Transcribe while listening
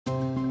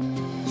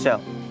So,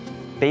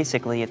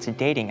 basically, it's a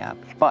dating app,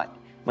 but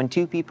when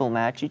two people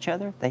match each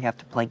other, they have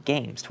to play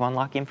games to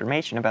unlock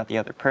information about the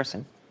other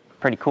person.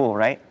 Pretty cool,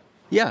 right?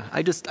 Yeah,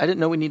 I didn't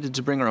know we needed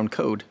to bring our own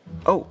code.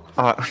 Oh,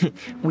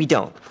 we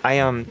don't.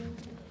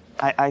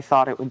 I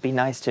thought it would be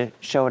nice to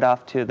show it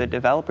off to the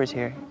developers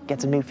here, get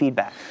some new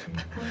feedback.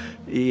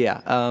 Yeah,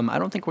 I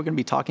don't think we're going to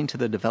be talking to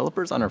the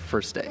developers on our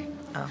first day.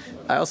 Oh.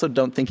 I also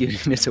don't think you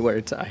need to wear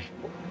a tie.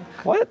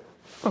 What?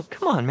 Oh,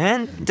 come on,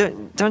 man.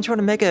 Don't you want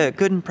to make a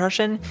good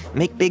impression?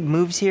 Make big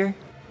moves here?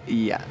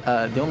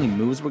 Yeah, the only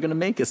moves we're going to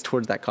make is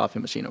towards that coffee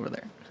machine over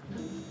there.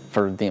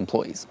 For the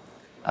employees.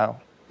 Oh,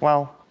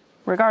 well,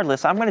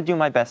 regardless, I'm going to do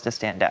my best to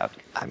stand out.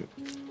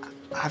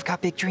 I've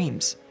got big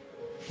dreams.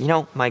 You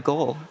know, my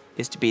goal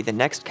is to be the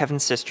next Kevin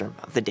Systrom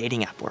of the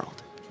dating app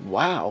world.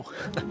 Wow.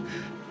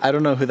 I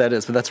don't know who that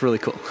is, but that's really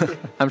cool.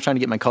 I'm trying to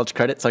get my college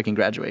credit so I can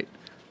graduate.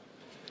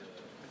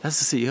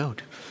 That's the CEO.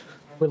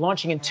 We're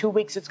launching in 2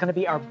 weeks. It's going to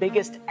be our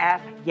biggest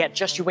app yet.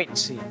 Just you wait and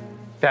see.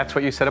 That's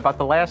what you said about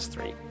the last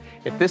 3.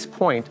 At this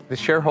point, the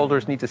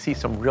shareholders need to see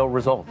some real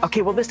results.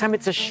 Okay, well, this time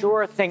it's a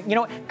sure thing. You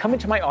know what? Come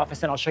into my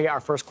office and I'll show you our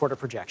first quarter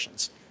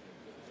projections.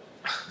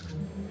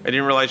 I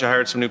didn't realize you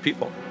hired some new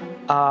people.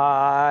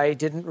 I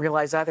didn't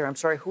realize either. I'm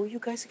sorry. Who are you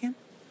guys again?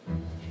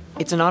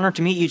 It's an honor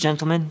to meet you,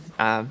 gentlemen.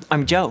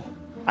 I'm Joe.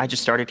 I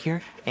just started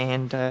here,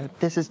 and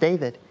this is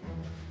David.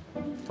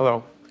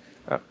 Hello.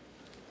 What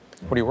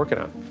are you working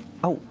on?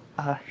 Oh,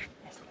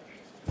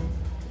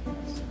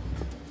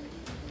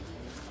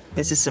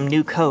 this is some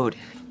new code.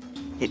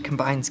 It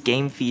combines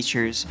game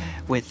features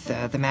with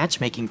the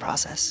matchmaking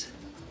process.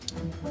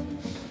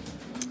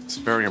 It's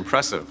very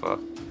impressive.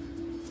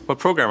 What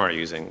program are you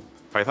using?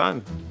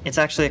 Python? It's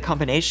actually a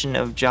combination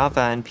of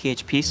Java and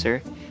PHP,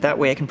 sir. That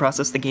way I can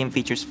process the game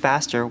features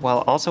faster while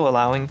also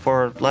allowing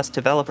for less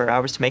developer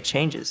hours to make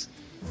changes.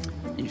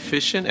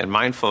 Efficient and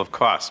mindful of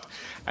cost.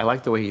 I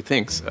like the way he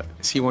thinks.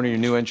 Is he one of your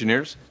new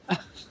engineers?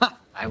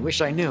 I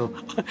wish I knew.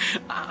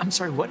 I'm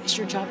sorry, what is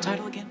your job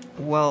title again?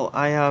 Well,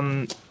 I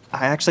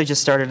actually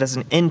just started as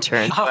an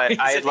intern, but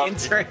I love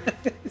intern.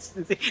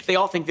 They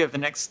all think they're the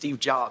next Steve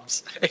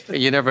Jobs.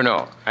 You never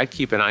know. I'd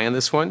keep an eye on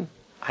this one.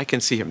 I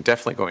can see him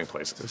definitely going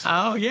places.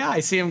 Oh, yeah,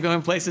 I see him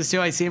going places,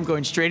 too. I see him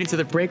going straight into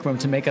the break room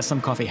to make us some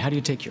coffee. How do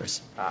you take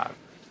yours?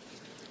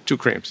 2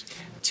 creams.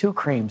 2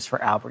 creams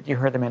for Albert. You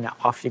heard them, and now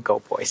off you go,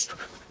 boys.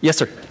 Yes,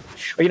 sir.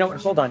 Oh, you know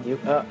what? Hold on.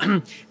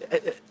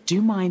 Do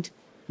you mind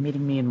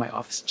meeting me in my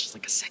office in just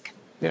like a second?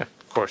 Yeah,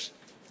 of course.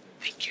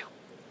 Thank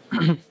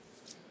you.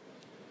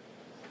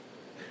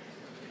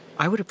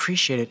 I would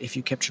appreciate it if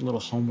you kept your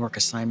little homework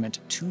assignment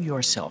to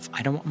yourself.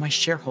 I don't want my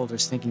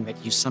shareholders thinking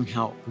that you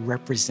somehow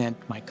represent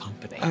my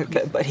company.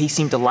 But he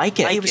seemed to like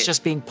it. I was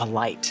just being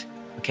polite,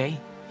 okay?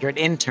 You're an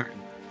intern.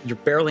 You're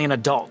barely an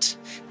adult.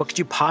 What could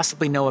you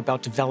possibly know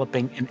about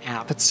developing an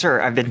app? But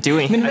sir, I've been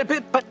doing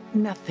it. But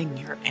nothing.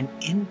 You're an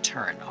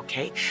intern,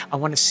 okay? I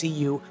want to see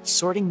you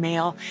sorting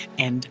mail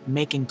and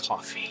making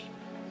coffee,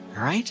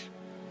 all right?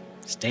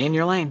 Stay in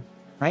your lane,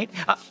 right?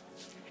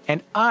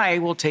 And I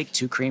will take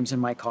 2 creams in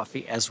my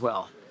coffee as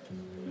well.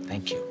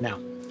 Thank you. Now,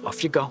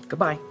 off you go.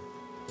 Goodbye.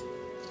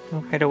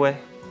 Right away.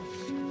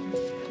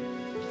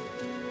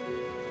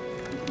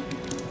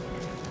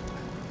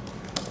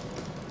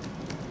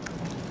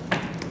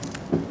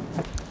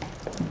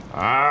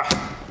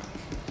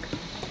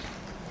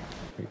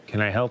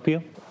 Can I help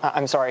you?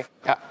 I'm sorry.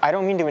 I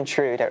don't mean to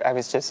intrude. I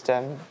was just,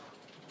 I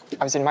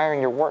was admiring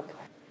your work.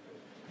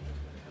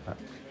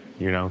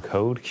 You know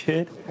code,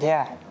 kid?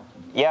 Yeah.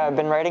 Yeah, I've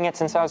been writing it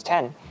since I was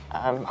 10.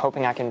 I'm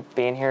hoping I can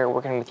be in here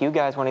working with you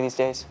guys one of these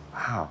days.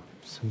 Wow,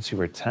 since you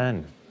were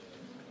 10.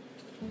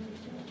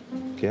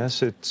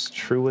 Guess it's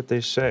true what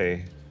they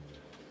say.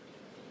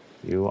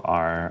 You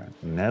are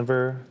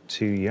never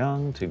too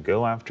young to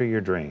go after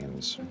your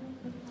dreams.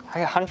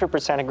 I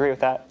 100% agree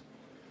with that.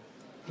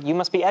 You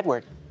must be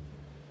Edward.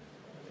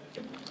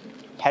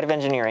 Head of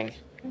engineering.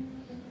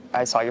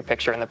 I saw your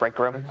picture in the break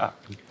room.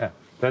 Yeah,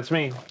 that's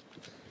me.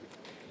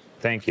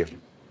 Thank you.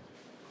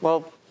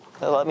 Well,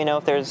 let me know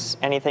if there's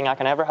anything I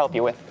can ever help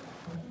you with.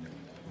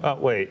 Oh,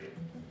 wait.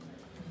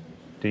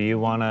 Do you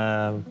want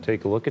to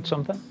take a look at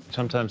something?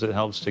 Sometimes it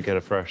helps to get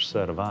a fresh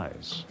set of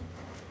eyes.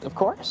 Of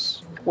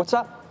course. What's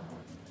up?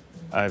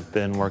 I've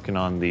been working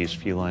on these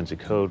few lines of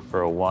code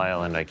for a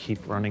while, and I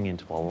keep running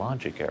into a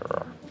logic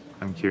error.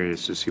 I'm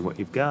curious to see what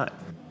you've got.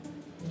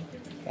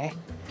 Okay.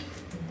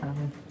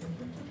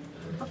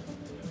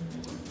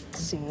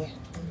 Let's see.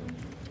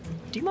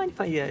 Do you mind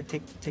if I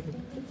take a...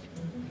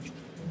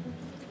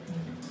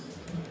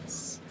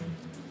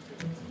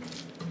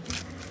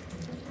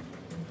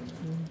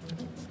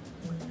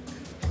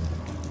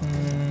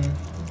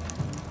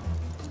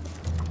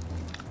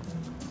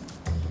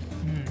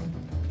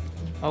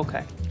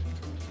 Okay.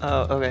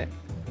 Okay.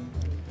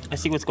 I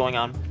see what's going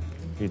on.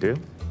 You do?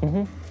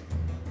 Mm-hmm.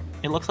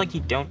 It looks like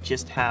you don't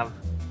just have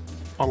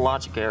a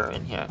logic error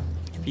in here.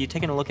 Have you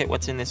taken a look at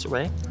what's in this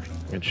array?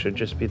 It should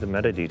just be the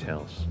meta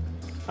details.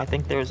 I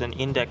think there's an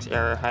index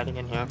error hiding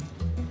in here.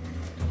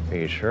 Are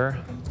you sure?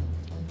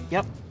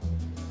 Yep.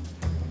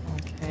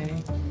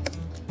 Okay.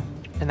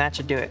 And that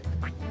should do it.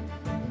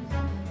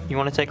 You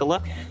want to take a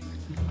look?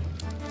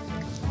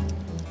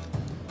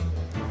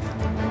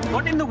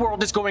 What in the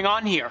world is going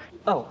on here?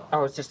 Oh, I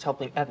was just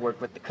helping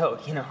Edward with the code,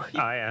 you know.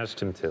 I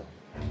asked him to.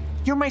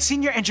 You're my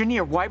senior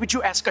engineer. Why would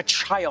you ask a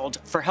child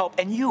for help?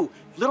 And you,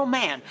 little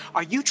man,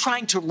 are you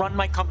trying to run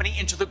my company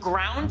into the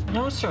ground?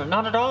 No, sir,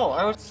 not at all.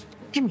 I was...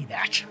 Give me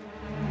that.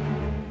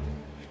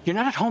 You're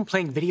not at home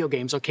playing video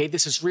games, okay?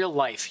 This is real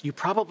life. You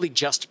probably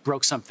just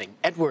broke something.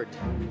 Edward,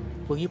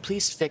 will you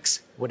please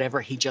fix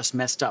whatever he just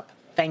messed up?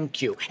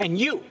 Thank you. And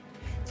you,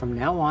 from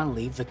now on,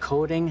 leave the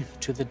coding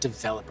to the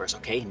developers,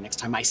 okay? Next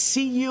time I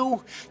see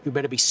you, you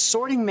better be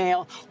sorting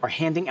mail or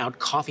handing out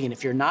coffee. And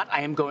if you're not,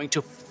 I am going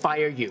to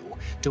fire you.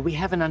 Do we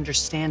have an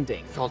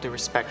understanding? With all due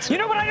respect, sir. You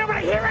know what I know when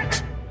I hear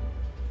it?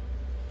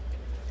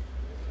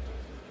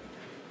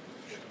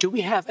 Do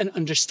we have an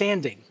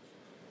understanding?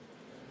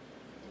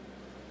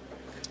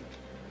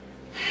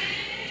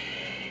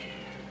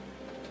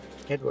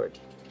 Edward.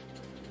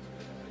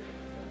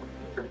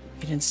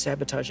 He didn't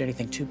sabotage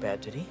anything too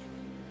bad, did he?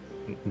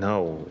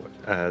 No,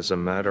 as a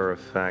matter of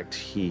fact,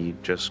 he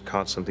just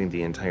caught something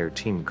the entire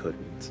team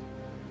couldn't.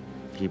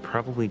 He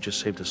probably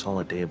just saved us all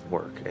a day of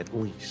work, at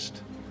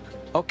least.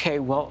 Okay,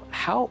 well,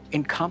 how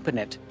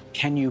incompetent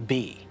can you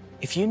be?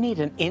 If you need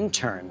an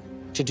intern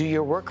to do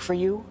your work for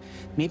you,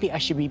 maybe I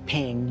should be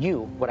paying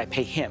you what I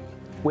pay him,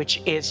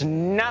 which is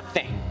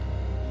nothing.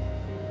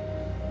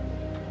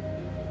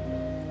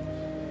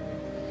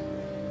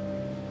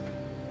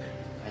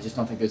 I just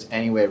don't think there's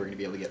any way we're gonna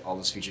be able to get all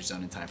those features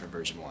done in time for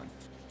version 1.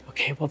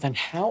 Okay, well then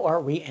how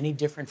are we any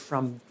different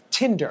from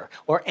Tinder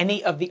or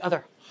any of the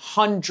other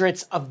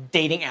hundreds of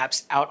dating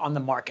apps out on the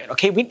market?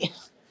 Okay,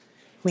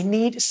 we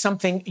need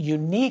something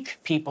unique,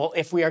 people,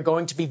 if we are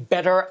going to be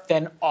better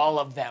than all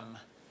of them.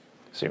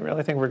 So you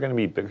really think we're going to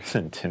be bigger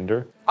than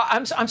Tinder?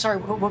 I'm sorry,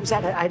 what was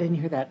that? I didn't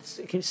hear that.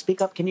 Can you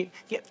speak up?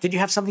 Did you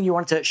have something you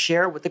wanted to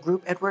share with the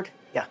group, Edward?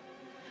 Yeah.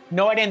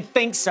 No, I didn't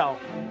think so.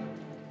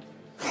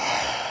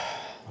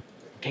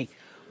 Okay,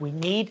 we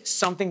need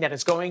something that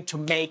is going to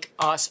make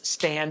us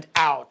stand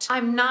out.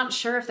 I'm not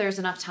sure if there's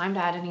enough time to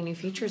add any new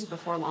features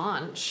before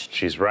launch.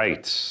 She's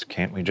right.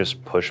 Can't we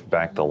just push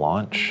back the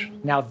launch?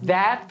 Now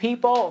that,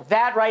 people,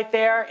 that right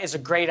there is a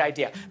great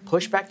idea.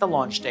 Push back the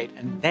launch date,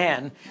 and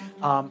then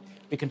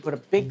we can put a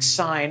big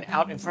sign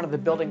out in front of the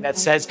building that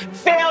says,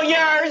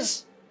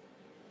 "Failures!"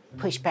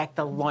 Push back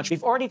the launch.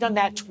 We've already done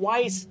that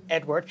twice,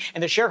 Edward,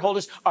 and the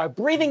shareholders are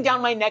breathing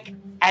down my neck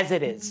as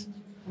it is.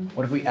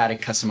 What if we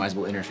added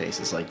customizable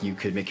interfaces? Like you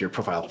could make your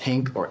profile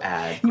pink or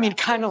add... You mean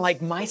kind of like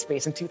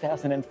MySpace in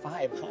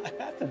 2005, huh?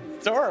 That's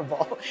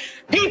adorable.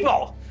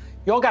 People,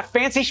 you all got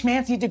fancy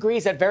schmancy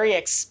degrees at very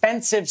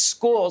expensive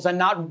schools, and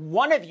not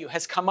one of you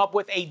has come up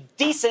with a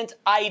decent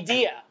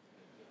idea.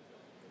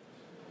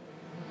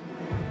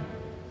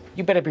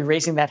 You better be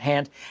raising that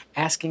hand,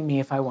 asking me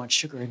if I want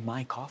sugar in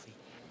my coffee.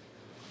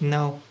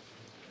 No,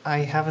 I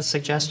have a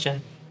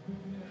suggestion.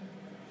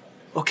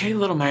 Okay,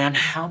 little man,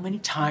 how many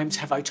times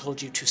have I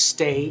told you to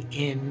stay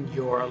in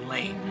your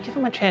lane? Give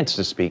him a chance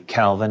to speak,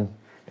 Calvin.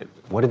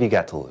 What have you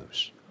got to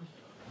lose?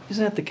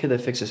 Isn't that the kid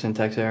that fixed the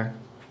syntax error?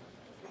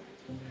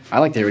 I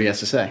like to hear what he has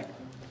to say.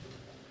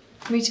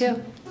 Me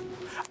too.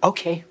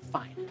 Okay,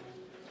 fine.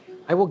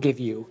 I will give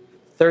you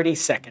 30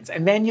 seconds,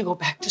 and then you go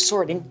back to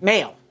sorting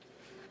mail.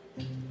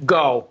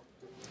 Go.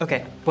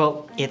 Okay,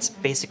 well, it's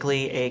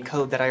basically a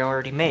code that I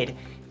already made.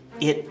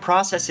 It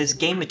processes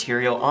game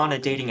material on a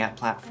dating app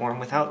platform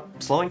without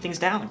slowing things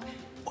down.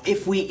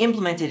 If we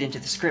implement it into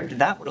the script,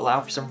 that would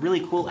allow for some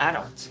really cool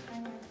add-ons.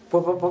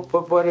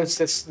 What is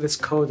this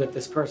code that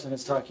this person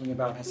is talking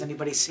about? Has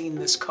anybody seen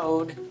this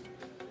code?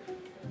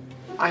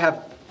 I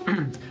have,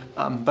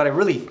 but I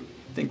really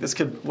think this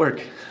could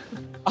work.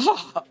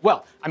 Oh,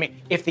 well, I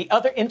mean, if the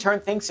other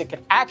intern thinks it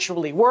could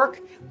actually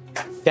work,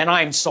 then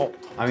I'm sold.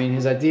 I mean,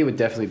 his idea would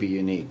definitely be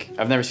unique.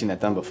 I've never seen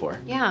that done before.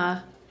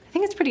 Yeah, I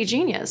think it's pretty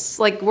genius.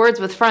 Like words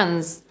with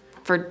friends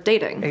for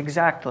dating.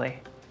 Exactly.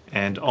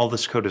 And all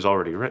this code is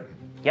already written.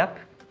 Yep.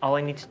 All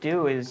I need to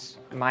do is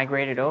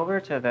migrate it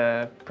over to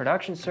the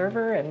production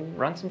server and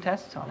run some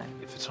tests on it.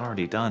 If it's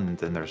already done,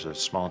 then there's a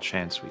small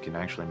chance we can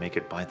actually make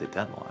it by the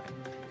deadline.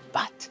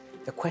 But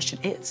the question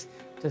is,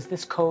 does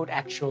this code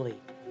actually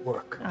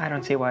work? I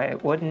don't see why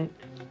it wouldn't.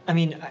 I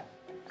mean,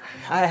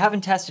 I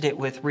haven't tested it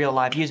with real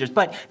live users,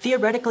 but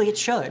theoretically it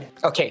should.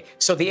 Okay,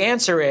 so the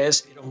answer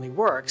is it only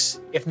works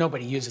if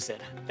nobody uses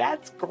it.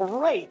 That's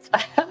great.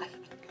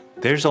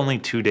 There's only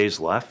 2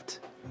 days left.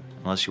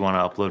 Unless you want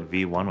to upload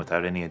V1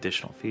 without any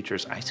additional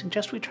features, I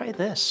suggest we try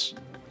this.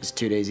 Is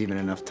 2 days even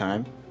enough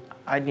time?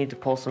 I'd need to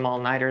pull some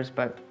all-nighters,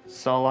 but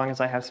so long as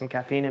I have some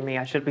caffeine in me,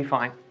 I should be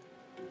fine.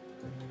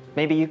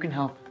 Maybe you can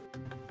help.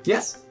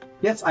 Yes,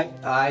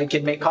 I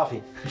can make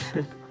coffee.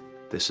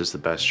 This is the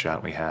best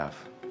shot we have.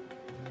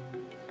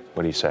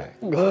 What do you say?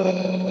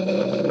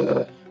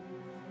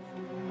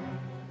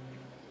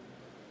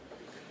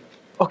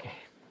 Okay,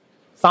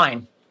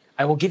 fine.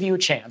 I will give you a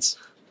chance.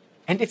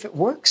 And if it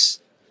works,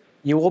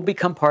 you will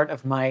become part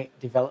of my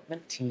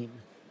development team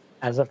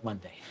as of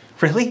Monday.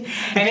 Really?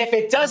 And if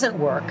it doesn't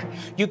work,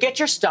 you get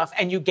your stuff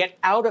and you get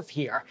out of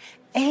here.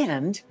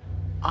 And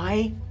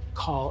I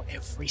call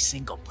every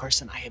single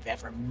person I have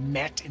ever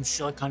met in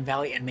Silicon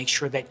Valley and make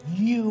sure that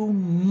you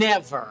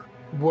never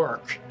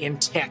work in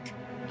tech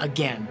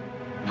again.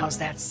 How's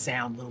that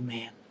sound, little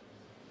man?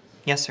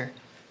 Yes, sir.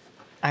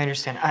 I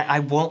understand. I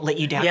won't let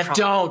you down. You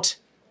don't.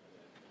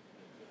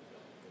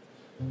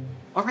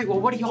 All right, well,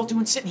 what are y'all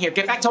doing sitting here?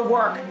 Get back to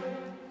work.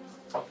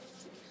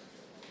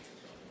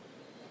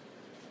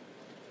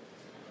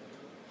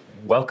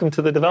 Welcome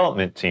to the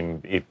development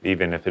team,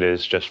 even if it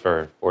is just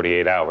for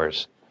 48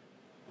 hours.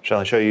 Shall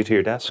I show you to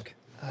your desk?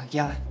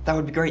 Yeah, that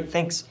would be great.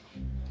 Thanks.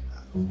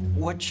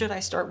 What should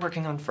I start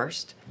working on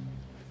first?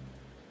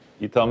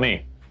 You tell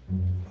me.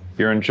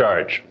 You're in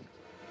charge.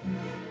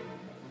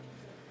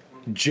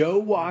 Joe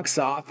walks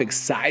off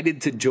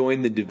excited to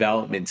join the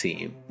development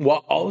team,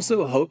 while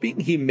also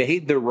hoping he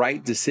made the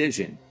right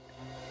decision.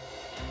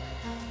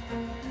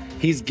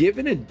 He's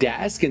given a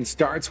desk and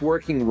starts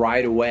working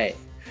right away,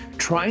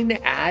 trying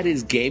to add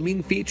his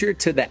gaming feature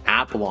to the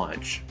app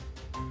launch.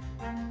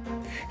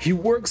 He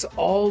works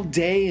all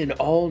day and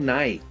all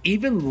night,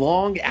 even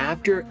long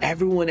after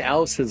everyone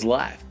else has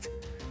left.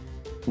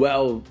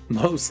 Well,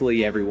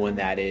 mostly everyone,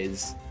 that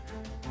is.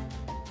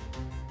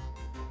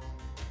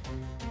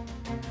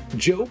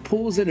 Joe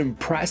pulls an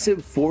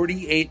impressive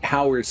 48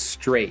 hours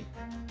straight.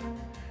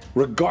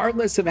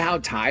 Regardless of how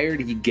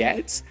tired he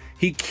gets,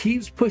 he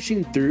keeps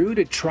pushing through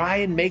to try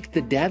and make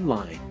the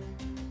deadline.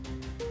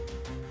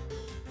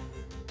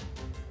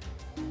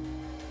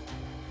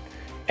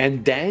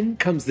 And then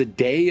comes the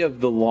day of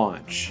the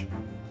launch.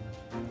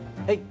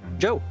 Hey,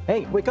 Joe.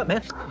 Hey, wake up,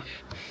 man.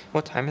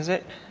 What time is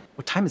it?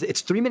 What time is it?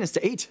 It's 3 minutes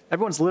to 8.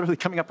 Everyone's literally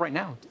coming up right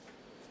now.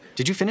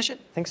 Did you finish it?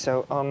 I think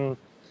so. Let me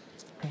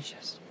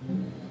just...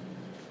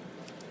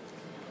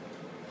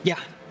 Yeah.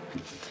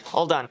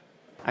 All done.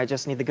 I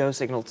just need the go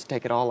signal to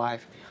take it all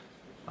live.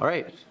 All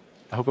right.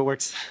 I hope it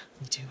works.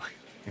 Me too.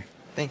 Here.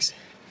 Thanks.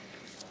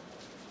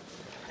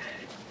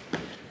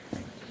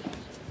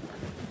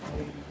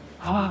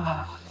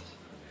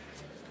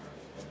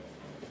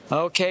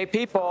 Okay,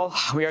 people,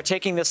 we are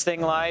taking this thing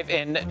live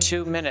in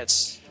 2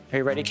 minutes. Are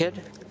you ready, kid?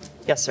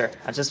 Yes, sir.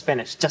 I just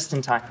finished, just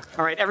in time.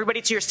 All right,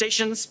 everybody to your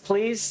stations,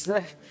 please.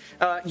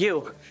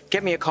 You,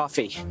 get me a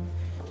coffee.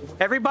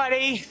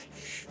 Everybody,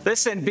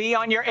 listen, be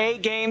on your A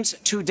games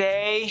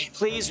today.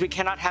 Please, we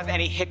cannot have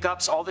any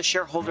hiccups. All the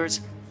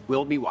shareholders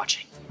will be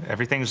watching.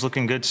 Everything's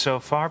looking good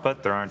so far,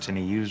 but there aren't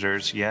any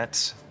users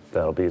yet.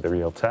 That'll be the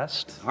real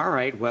test. All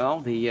right, well,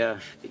 the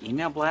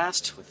email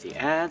blast with the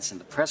ads and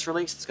the press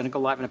release, it's going to go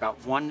live in about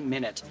 1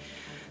 minute.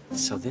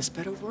 So this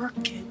better work,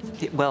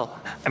 kid. Well,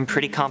 I'm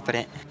pretty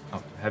confident.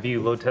 Oh, have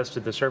you load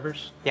tested the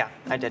servers? Yeah,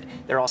 I did.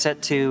 They're all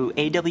set to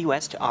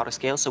AWS to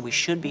autoscale, so we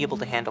should be able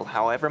to handle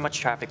however much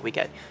traffic we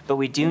get. But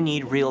we do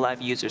need real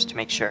live users to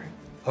make sure.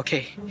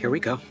 Okay, here we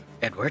go.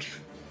 Edward,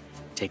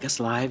 take us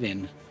live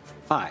in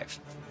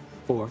 5,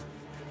 4,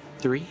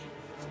 3,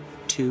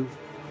 2,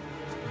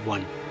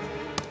 1.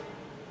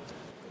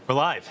 We're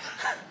live.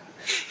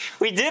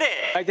 We did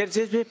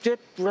it!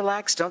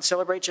 Relax, don't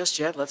celebrate just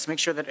yet. Let's make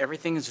sure that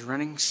everything is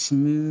running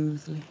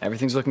smoothly.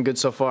 Everything's looking good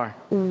so far.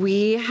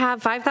 We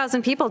have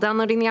 5,000 people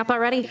downloading the app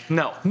already.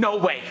 No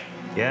way.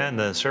 Yeah, and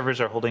the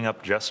servers are holding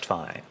up just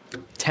fine.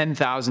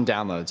 10,000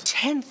 downloads.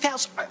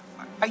 10,000?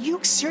 Are you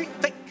serious?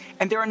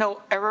 And there are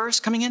no errors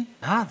coming in?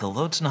 The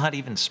load's not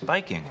even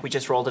spiking. We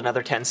just rolled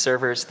another 10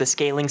 servers. The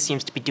scaling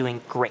seems to be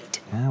doing great.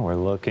 Yeah, we're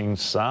looking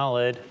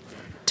solid.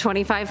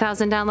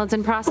 25,000 downloads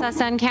in process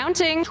and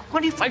counting.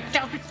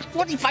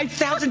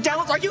 25,000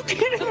 downloads? Are you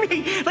kidding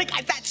me?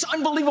 That's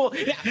unbelievable.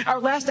 Our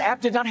last app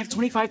did not have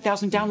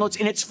 25,000 downloads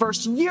in its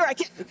first year.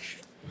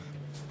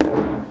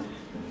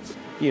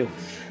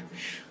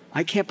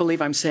 I can't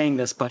believe I'm saying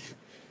this, but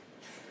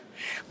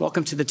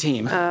welcome to the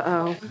team.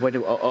 Uh-oh. What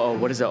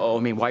does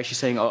uh-oh mean? Why is she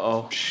saying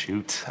uh-oh?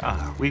 Shoot,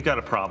 we've got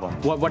a problem.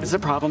 What is the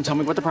problem? Tell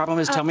me what the problem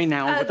is. Tell me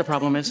now what the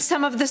problem is.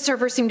 Some of the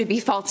servers seem to be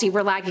faulty.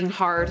 We're lagging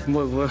hard.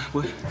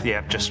 What? The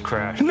app just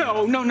crashed.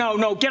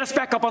 No. Get us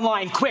back up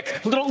online,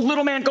 quick.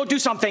 Little man, go do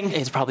something.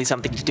 It's probably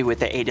something to do with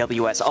the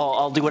AWS.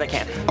 I'll do what I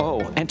can. Oh,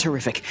 and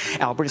terrific.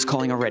 Albert is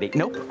calling already.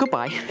 Nope,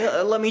 goodbye.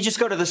 Let me just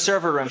go to the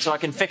server room so I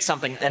can fix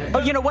something. And Oh,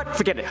 you know what?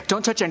 Forget it.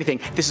 Don't touch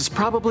anything. This is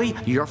probably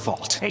your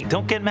fault. Hey,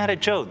 don't get mad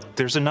at Joe.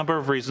 There's a number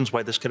of reasons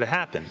why this could have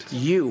happened.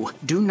 You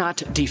do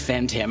not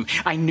defend him.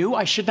 I knew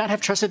I should not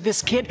have trusted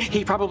this kid.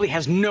 He probably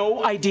has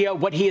no idea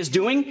what he is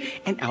doing.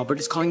 And Albert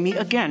is calling me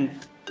again.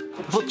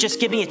 Look, just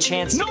give me a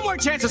chance. No more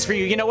chances for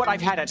you. You know what?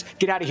 I've had it.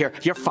 Get out of here.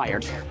 You're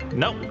fired.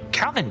 No,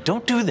 Calvin,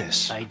 don't do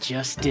this. I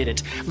just did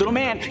it. Little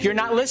man, you're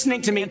not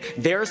listening to me.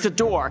 There's the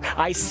door.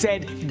 I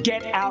said,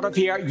 get out of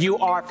here. You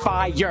are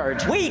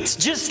fired. Wait,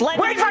 just let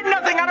me... Wait for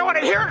nothing. I don't want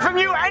to hear it from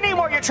you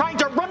anymore. You're trying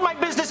to run my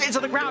business into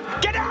the ground.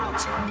 Get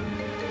out!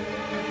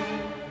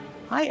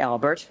 Hi,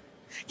 Albert.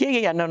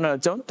 Yeah. No.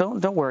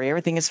 Don't worry.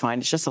 Everything is fine.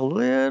 It's just a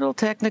little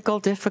technical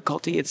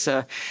difficulty. It's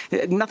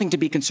nothing to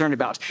be concerned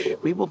about.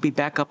 We will be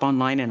back up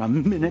online in a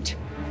minute.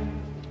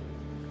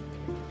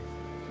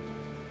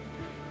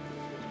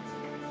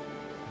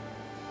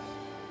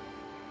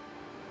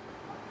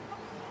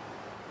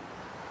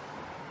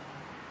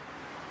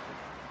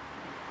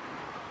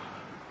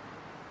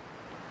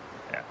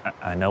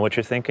 I know what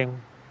you're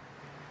thinking.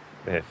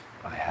 If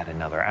I had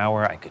another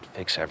hour, I could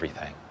fix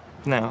everything.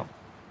 No.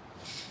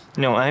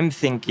 No, I'm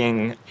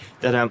thinking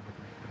that I'm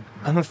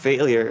a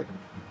failure.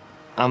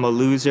 I'm a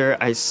loser.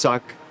 I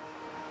suck.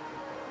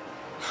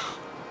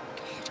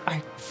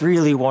 I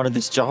really wanted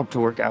this job to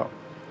work out.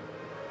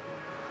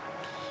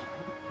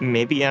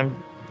 Maybe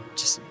I'm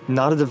just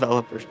not a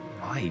developer.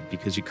 Why?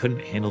 Because you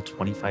couldn't handle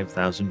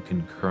 25,000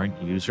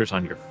 concurrent users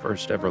on your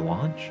first ever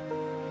launch?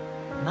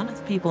 None of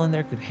the people in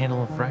there could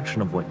handle a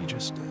fraction of what you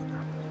just did.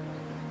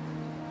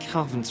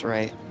 Calvin's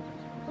right.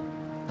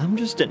 I'm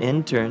just an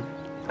intern.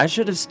 I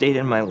should have stayed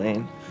in my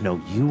lane.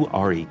 No, you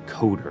are a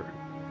coder.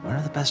 One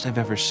of the best I've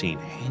ever seen,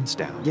 hands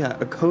down. Yeah,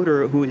 a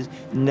coder who is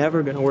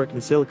never gonna work in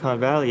Silicon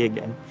Valley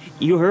again.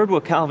 You heard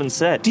what Calvin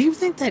said. Do you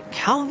think that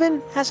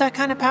Calvin has that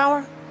kind of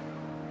power?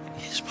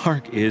 His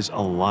mark is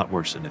a lot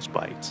worse than his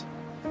bites.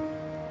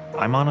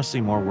 I'm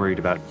honestly more worried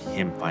about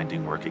him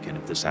finding work again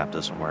if this app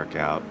doesn't work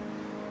out.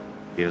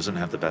 He doesn't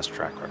have the best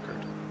track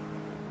record.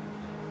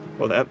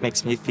 Well, that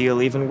makes me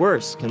feel even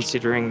worse,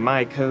 considering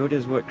my code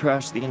is what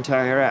crashed the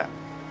entire app.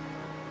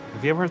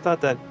 Have you ever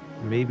thought that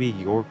maybe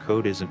your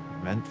code isn't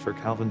meant for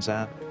Calvin's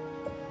app?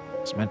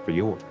 It's meant for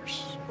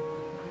yours.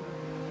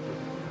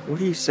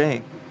 What are you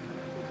saying?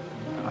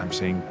 I'm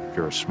saying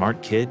you're a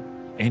smart kid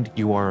and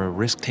you are a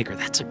risk taker.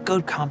 That's a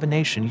good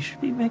combination. You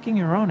should be making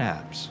your own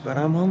apps. But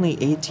I'm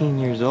only 18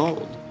 years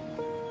old.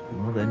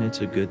 Well, then it's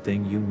a good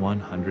thing you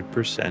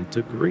 100%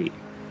 agree.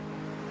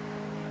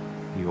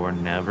 You're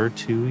never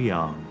too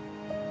young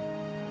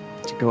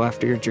to go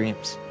after your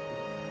dreams.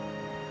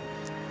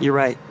 You're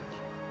right.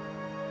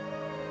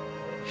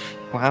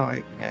 Wow,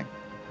 I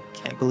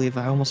can't believe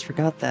I almost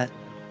forgot that.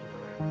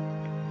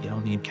 You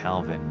don't need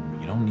Calvin.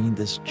 You don't need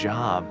this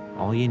job.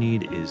 All you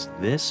need is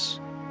this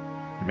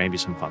and maybe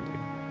some funding.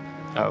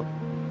 Oh,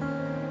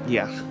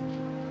 yeah.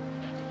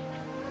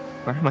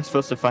 Where am I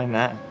supposed to find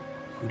that?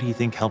 Who do you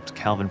think helped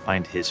Calvin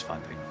find his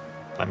funding?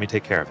 Let me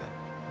take care of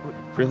it.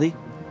 Really?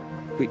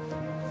 Wait,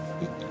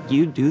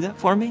 you do that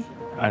for me?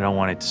 I don't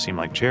want it to seem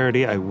like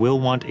charity. I will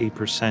want a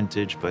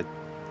percentage, but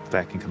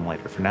that can come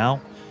later. For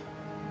now,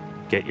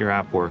 get your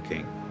app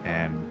working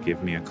and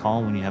give me a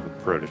call when you have a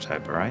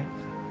prototype, all right?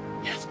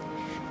 Yes.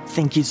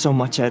 Thank you so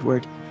much,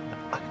 Edward.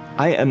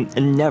 I am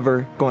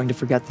never going to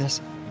forget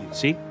this.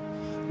 See?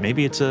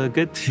 Maybe it's a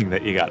good thing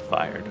that you got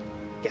fired.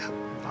 Yeah.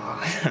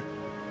 Oh,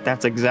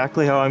 that's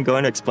exactly how I'm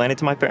going to explain it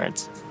to my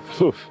parents.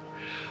 Oof.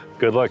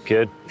 Good luck,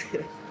 kid.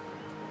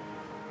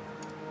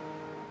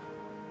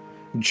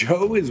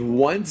 Joe is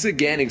once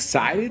again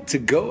excited to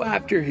go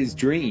after his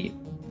dream.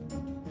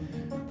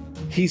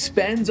 He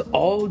spends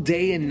all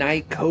day and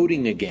night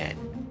coding again.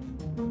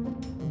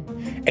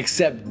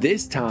 Except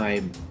this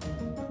time,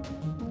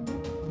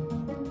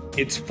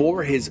 it's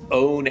for his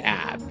own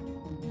app.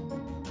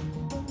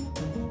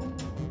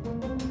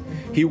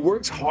 He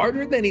works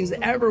harder than he's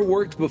ever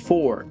worked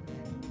before.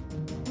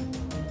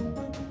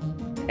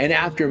 And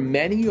after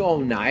many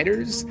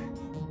all-nighters,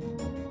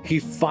 he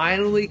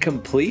finally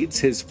completes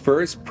his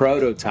first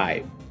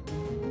prototype.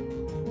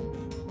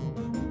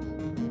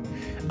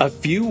 A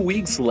few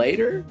weeks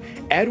later,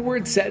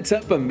 Edward sets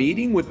up a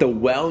meeting with the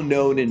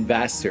well-known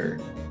investor.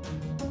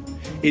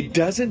 It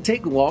doesn't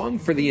take long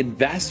for the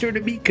investor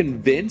to be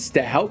convinced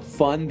to help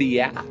fund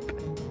the app.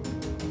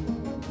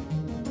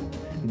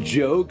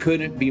 Joe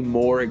couldn't be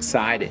more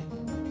excited.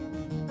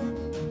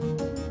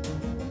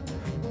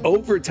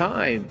 Over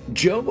time,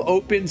 Joe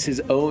opens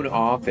his own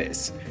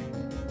office.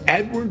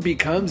 Edward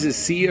becomes his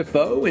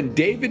CFO and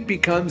David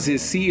becomes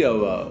his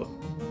COO.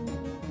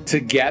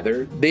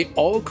 Together, they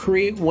all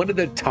create one of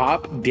the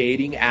top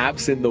dating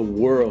apps in the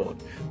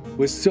world,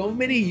 with so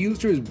many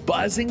users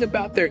buzzing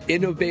about their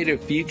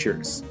innovative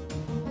features.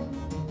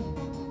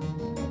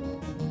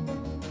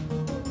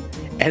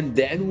 And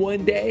then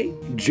one day,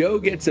 Joe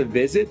gets a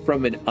visit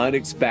from an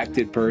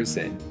unexpected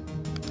person.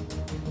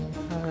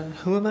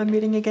 Who am I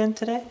meeting again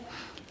today?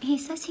 He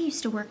says he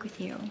used to work with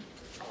you.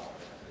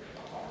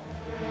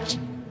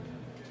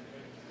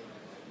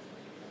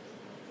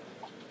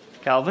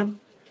 Calvin?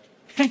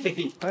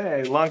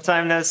 Hey, long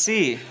time no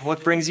see.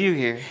 What brings you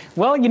here?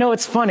 Well, you know,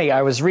 it's funny.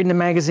 I was reading a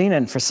magazine,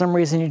 and for some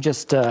reason, you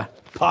just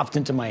popped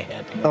into my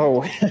head.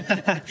 Oh,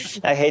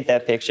 I hate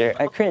that picture.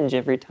 I cringe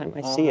every time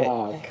I see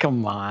it.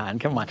 Come on,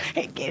 come on.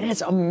 Hey, it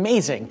is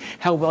amazing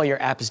how well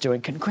your app is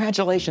doing.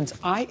 Congratulations.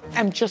 I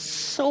am just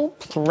so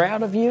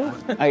proud of you.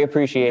 I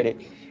appreciate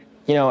it.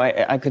 You know,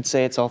 I could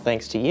say it's all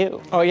thanks to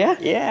you. Oh, yeah?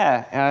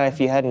 Yeah. If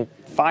you hadn't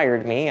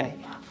fired me, I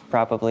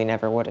probably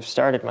never would have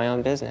started my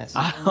own business.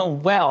 Oh,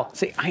 well,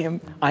 see, I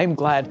am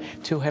glad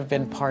to have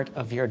been part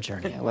of your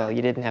journey. Yeah, well,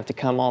 you didn't have to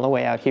come all the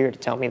way out here to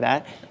tell me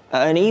that.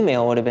 An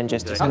email would have been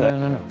just as good.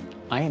 No.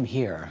 I am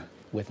here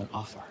with an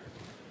offer.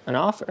 An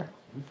offer?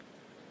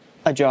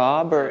 A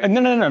job or?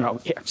 No.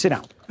 Here, sit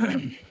down.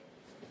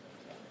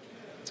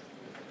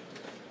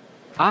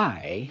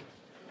 I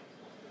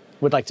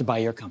would like to buy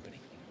your company.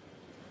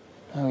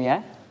 Oh,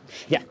 yeah?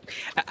 Yeah,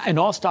 an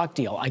all-stock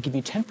deal. I give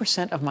you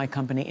 10% of my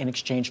company in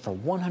exchange for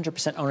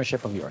 100%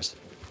 ownership of yours.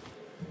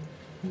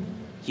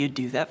 You'd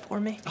do that for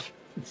me?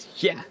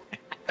 Yeah,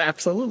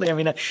 absolutely. I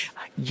mean, a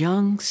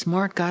young,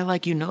 smart guy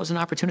like you knows an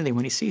opportunity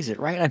when he sees it,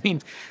 right? I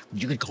mean,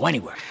 you could go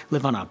anywhere,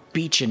 live on a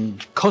beach in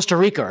Costa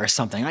Rica or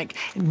something, like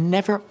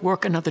never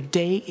work another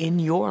day in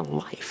your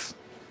life.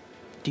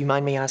 Do you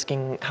mind me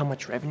asking how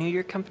much revenue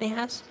your company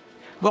has?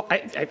 Well,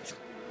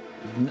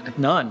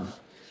 none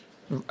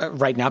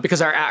right now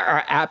because our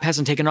app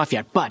hasn't taken off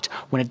yet. But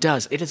when it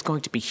does, it is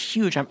going to be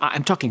huge.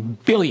 I'm talking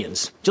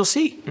billions. You'll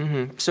see.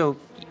 Mm-hmm. So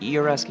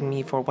you're asking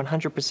me for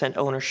 100%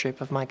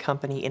 ownership of my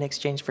company in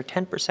exchange for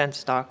 10%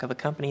 stock of a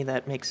company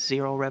that makes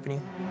zero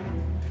revenue?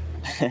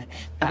 I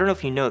don't know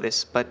if you know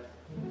this, but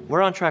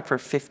we're on track for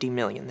 $50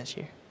 million this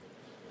year.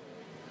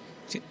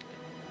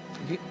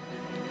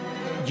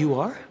 You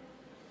are?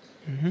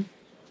 Mm-hmm.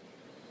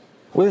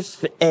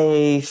 With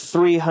a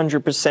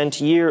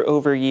 300%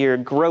 year-over-year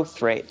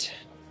growth rate.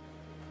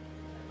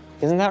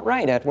 Isn't that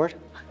right, Edward?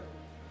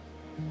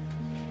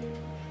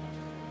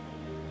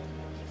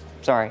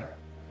 Sorry,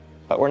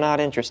 but we're not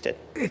interested.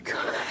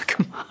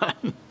 Come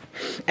on.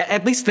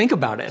 At least think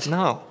about it.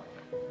 No.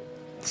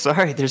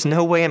 Sorry, there's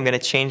no way I'm gonna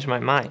change my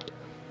mind.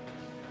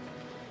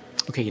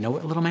 Okay, you know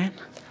what, little man?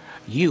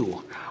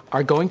 You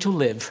are going to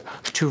live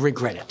to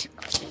regret it.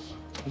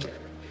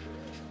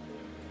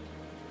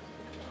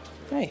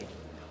 Hey,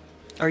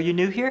 are you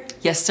new here?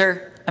 Yes,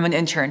 sir. I'm an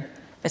intern.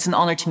 It's an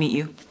honor to meet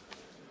you.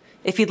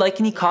 If you'd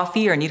like any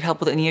coffee or need help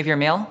with any of your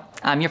mail,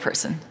 I'm your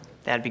person.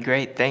 That'd be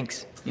great,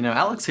 thanks. You know,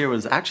 Alex here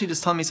was actually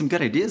just telling me some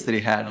good ideas that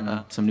he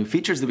had, some new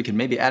features that we could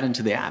maybe add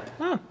into the app.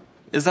 Huh.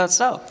 Is that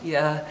so?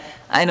 Yeah,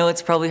 I know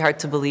it's probably hard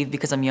to believe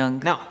because I'm young.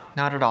 No,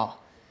 not at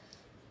all.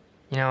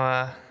 You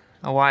know,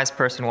 a wise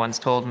person once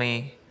told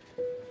me,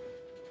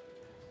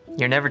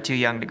 you're never too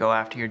young to go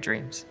after your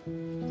dreams.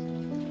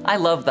 I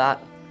love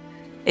that.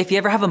 If you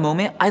ever have a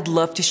moment, I'd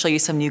love to show you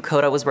some new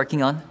code I was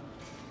working on.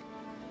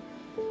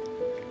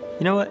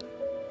 You know what?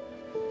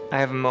 I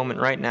have a moment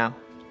right now.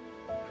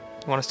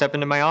 You want to step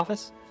into my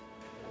office?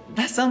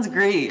 That sounds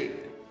great.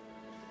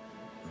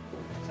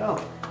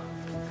 So,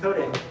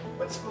 coding.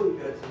 What school you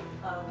go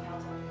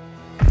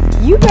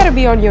to? You better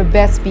be on your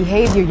best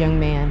behavior, young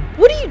man.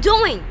 What are you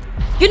doing?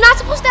 You're not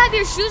supposed to have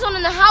your shoes on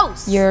in the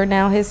house. You're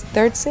now his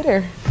third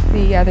sitter.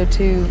 The other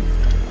two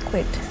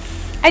quit.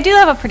 I do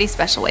have a pretty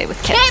special way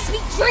with kids. Can't be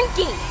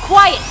drinking!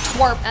 Quiet,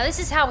 twerp. Now this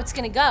is how it's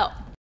gonna go.